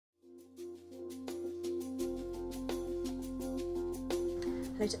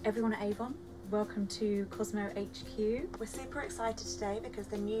Hello to everyone at Avon. Welcome to Cosmo HQ. We're super excited today because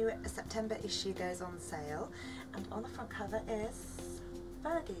the new September issue goes on sale, and on the front cover is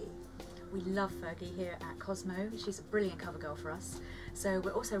Fergie. We love Fergie here at Cosmo. She's a brilliant cover girl for us. So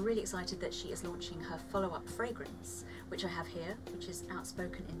we're also really excited that she is launching her follow-up fragrance, which I have here, which is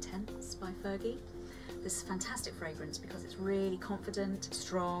Outspoken Intense by Fergie. This is a fantastic fragrance because it's really confident,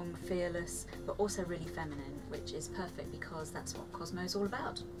 strong, fearless, but also really feminine, which is perfect because that's what Cosmo is all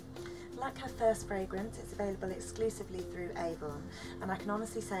about. Like her first fragrance, it's available exclusively through Avon, and I can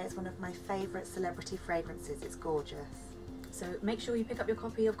honestly say it's one of my favourite celebrity fragrances. It's gorgeous. So make sure you pick up your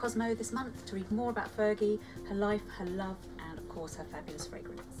copy of Cosmo this month to read more about Fergie, her life, her love, and of course her fabulous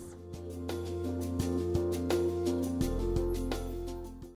fragrance.